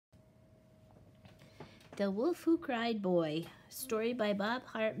The Wolf Who Cried Boy. Story by Bob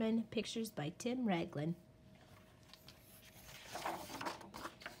Hartman. Pictures by Tim Raglan.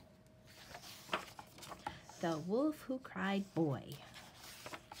 The Wolf Who Cried Boy.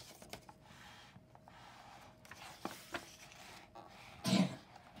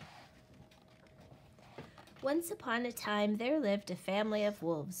 Once upon a time, there lived a family of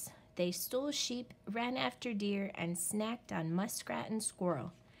wolves. They stole sheep, ran after deer, and snacked on muskrat and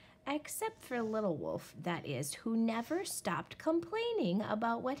squirrel. Except for Little Wolf, that is, who never stopped complaining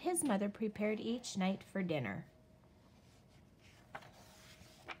about what his mother prepared each night for dinner.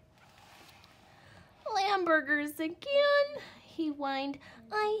 "Lamb burgers again," he whined.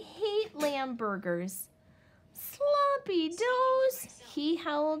 "I hate lamb burgers." "Sloppy doughs," he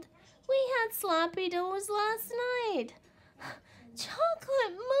howled. "We had sloppy doughs last night."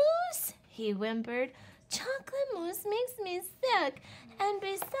 "Chocolate mousse," he whimpered. "Chocolate mousse makes me sick, and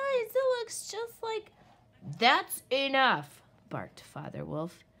besides, it looks just like—" "That's enough," barked Father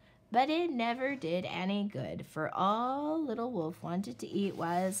Wolf. But it never did any good, for all Little Wolf wanted to eat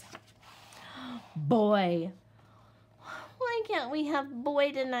was Boy. "Why can't we have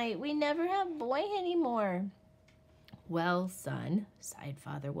Boy tonight? We never have Boy anymore." "Well, son," sighed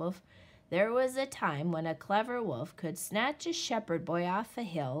Father Wolf, "there was a time when a clever wolf could snatch a shepherd boy off a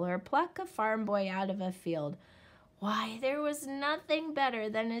hill or pluck a farm boy out of a field. Why, there was nothing better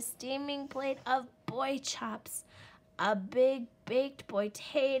than a steaming plate of boy chops, a big baked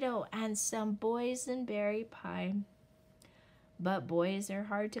potato, and some boysenberry pie. But boys are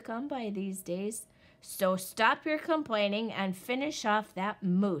hard to come by these days, so stop your complaining and finish off that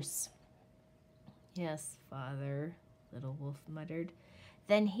moose." "Yes, Father," Little Wolf muttered.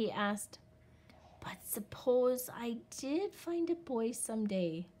 Then he asked, "But suppose I did find a boy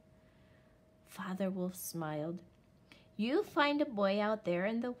someday?" Father Wolf smiled. "You find a boy out there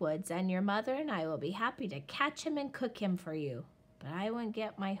in the woods, and your mother and I will be happy to catch him and cook him for you. But I wouldn't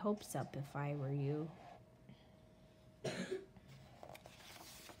get my hopes up if I were you."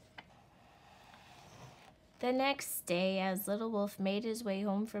 The next day, as Little Wolf made his way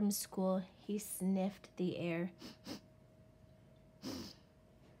home from school, he sniffed the air.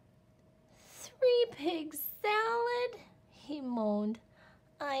 "Three pig salad," he moaned.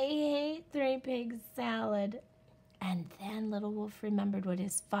 "I hate three pig salad." And then Little Wolf remembered what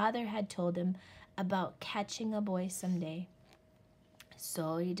his father had told him about catching a boy someday.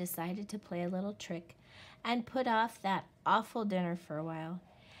 So he decided to play a little trick and put off that awful dinner for a while.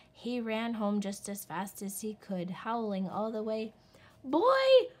 He ran home just as fast as he could, howling all the way,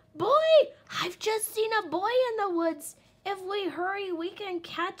 "Boy! Boy! I've just seen a boy in the woods. If we hurry, we can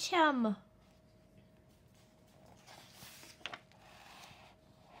catch him."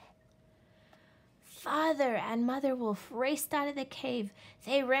 Father and Mother Wolf raced out of the cave.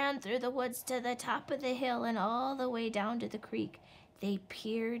 They ran through the woods to the top of the hill and all the way down to the creek. They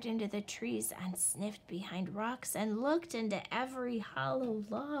peered into the trees and sniffed behind rocks and looked into every hollow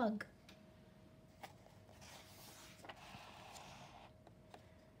log.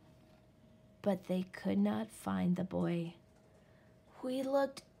 But they could not find the boy. "We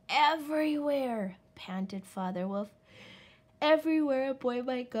looked everywhere," panted Father Wolf. "Everywhere a boy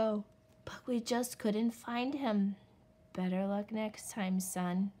might go. But we just couldn't find him. Better luck next time,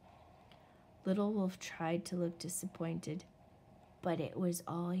 son." Little Wolf tried to look disappointed, but it was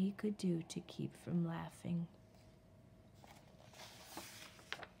all he could do to keep from laughing.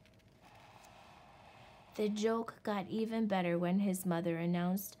 The joke got even better when his mother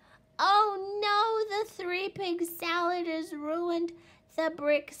announced, "Oh no, the three pig salad is ruined. The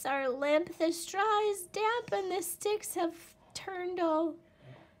bricks are limp, the straw is damp, and the sticks have turned all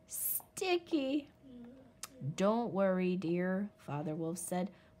sticky." "Don't worry, dear," Father Wolf said.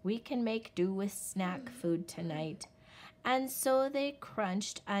 "We can make do with snack food tonight." And so they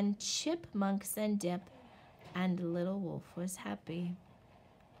crunched on chipmunks and dip, and Little Wolf was happy.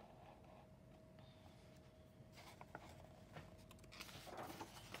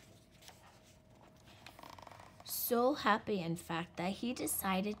 So happy, in fact, that he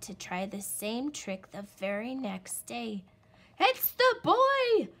decided to try the same trick the very next day. "It's the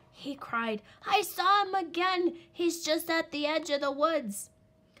boy!" he cried. "I saw him again. He's just at the edge of the woods."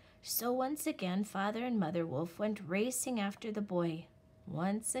 So once again, Father and Mother Wolf went racing after the boy.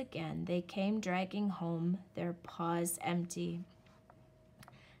 Once again, they came dragging home, their paws empty.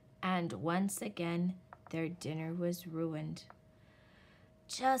 And once again, their dinner was ruined.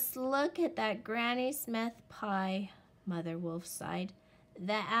 "Just look at that Granny Smith pie," Mother Wolf sighed.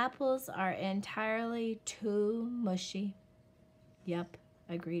 "The apples are entirely too mushy." "Yep,"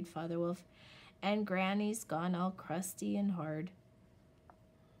 agreed Father Wolf. "And Granny's gone all crusty and hard."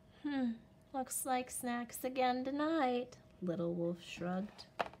 Looks like snacks again tonight, Little Wolf shrugged.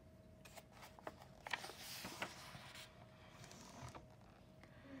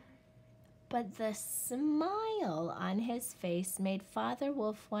 But the smile on his face made Father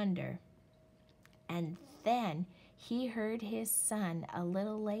Wolf wonder. And then he heard his son a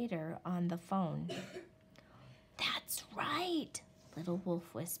little later on the phone. "That's right," Little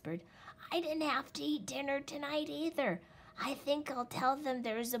Wolf whispered. "I didn't have to eat dinner tonight either. I think I'll tell them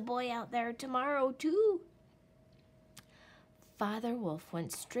there's a boy out there tomorrow too." Father Wolf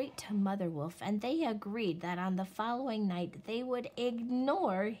went straight to Mother Wolf, and they agreed that on the following night they would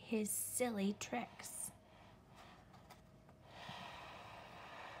ignore his silly tricks.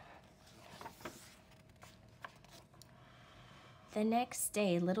 The next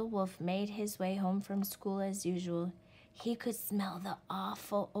day, Little Wolf made his way home from school as usual. He could smell the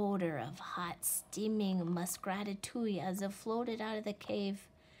awful odor of hot, steaming musk-ratatouille as it floated out of the cave,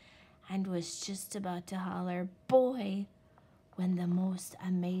 and was just about to holler, "Boy!" when the most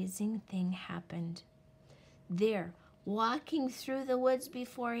amazing thing happened. There, walking through the woods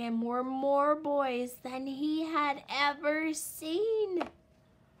before him, were more boys than he had ever seen.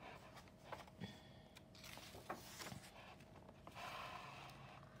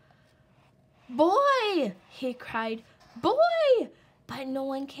 "Boy!" he cried. "Boy!" But no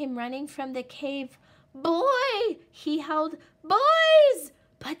one came running from the cave. "Boy!" he howled. "Boys!"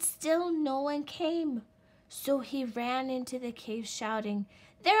 But still no one came. So he ran into the cave shouting,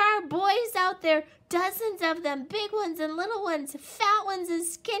 "There are boys out there, dozens of them, big ones and little ones, fat ones and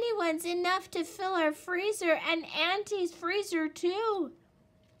skinny ones, enough to fill our freezer and Auntie's freezer too."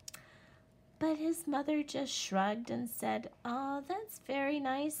 But his mother just shrugged and said, "Oh, that's very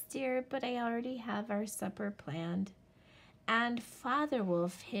nice, dear, but I already have our supper planned." And Father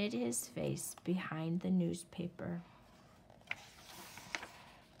Wolf hid his face behind the newspaper.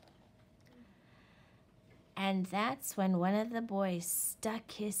 And that's when one of the boys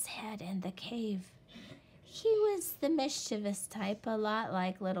stuck his head in the cave. He was the mischievous type, a lot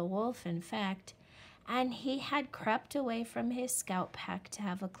like Little Wolf, in fact, and he had crept away from his scout pack to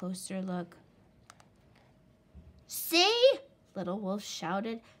have a closer look. "See?" Little Wolf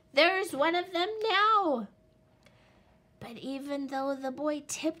shouted. "There's one of them now." But even though the boy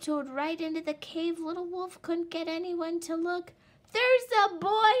tiptoed right into the cave, Little Wolf couldn't get anyone to look. "There's a boy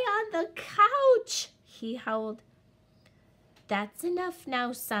on the couch!" he howled. "That's enough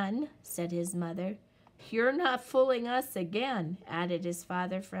now, son," said his mother. "You're not fooling us again," added his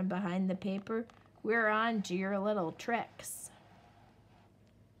father from behind the paper. "We're on to your little tricks."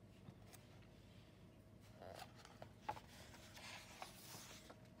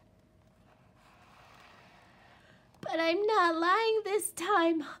 "But I'm not lying this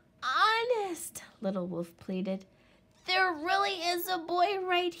time. Honest," Little Wolf pleaded. "There really is a boy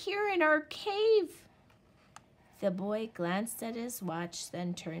right here in our cave." The boy glanced at his watch,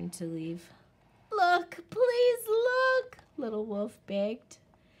 then turned to leave. "Look, please look," Little Wolf begged.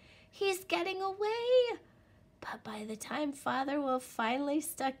 "He's getting away." But by the time Father Wolf finally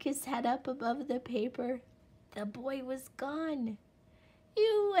stuck his head up above the paper, the boy was gone.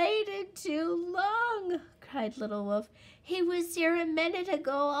 "You waited too long," cried Little Wolf. "He was here a minute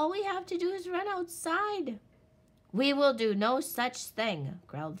ago. All we have to do is run outside." "We will do no such thing,"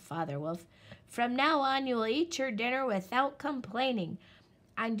 growled Father Wolf. "From now on, you will eat your dinner without complaining,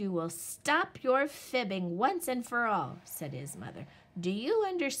 and you will stop your fibbing once and for all," said his mother. "Do you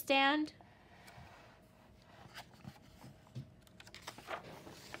understand?"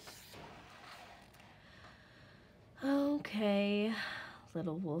 "Okay,"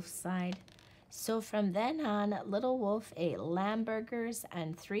 Little Wolf sighed. So from then on, Little Wolf ate lamb burgers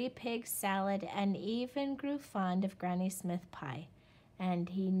and 3-pig salad and even grew fond of Granny Smith pie. And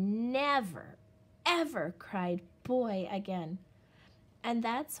he never, ever cried "boy" again. And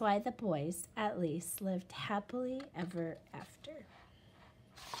that's why the boys, at least, lived happily ever after.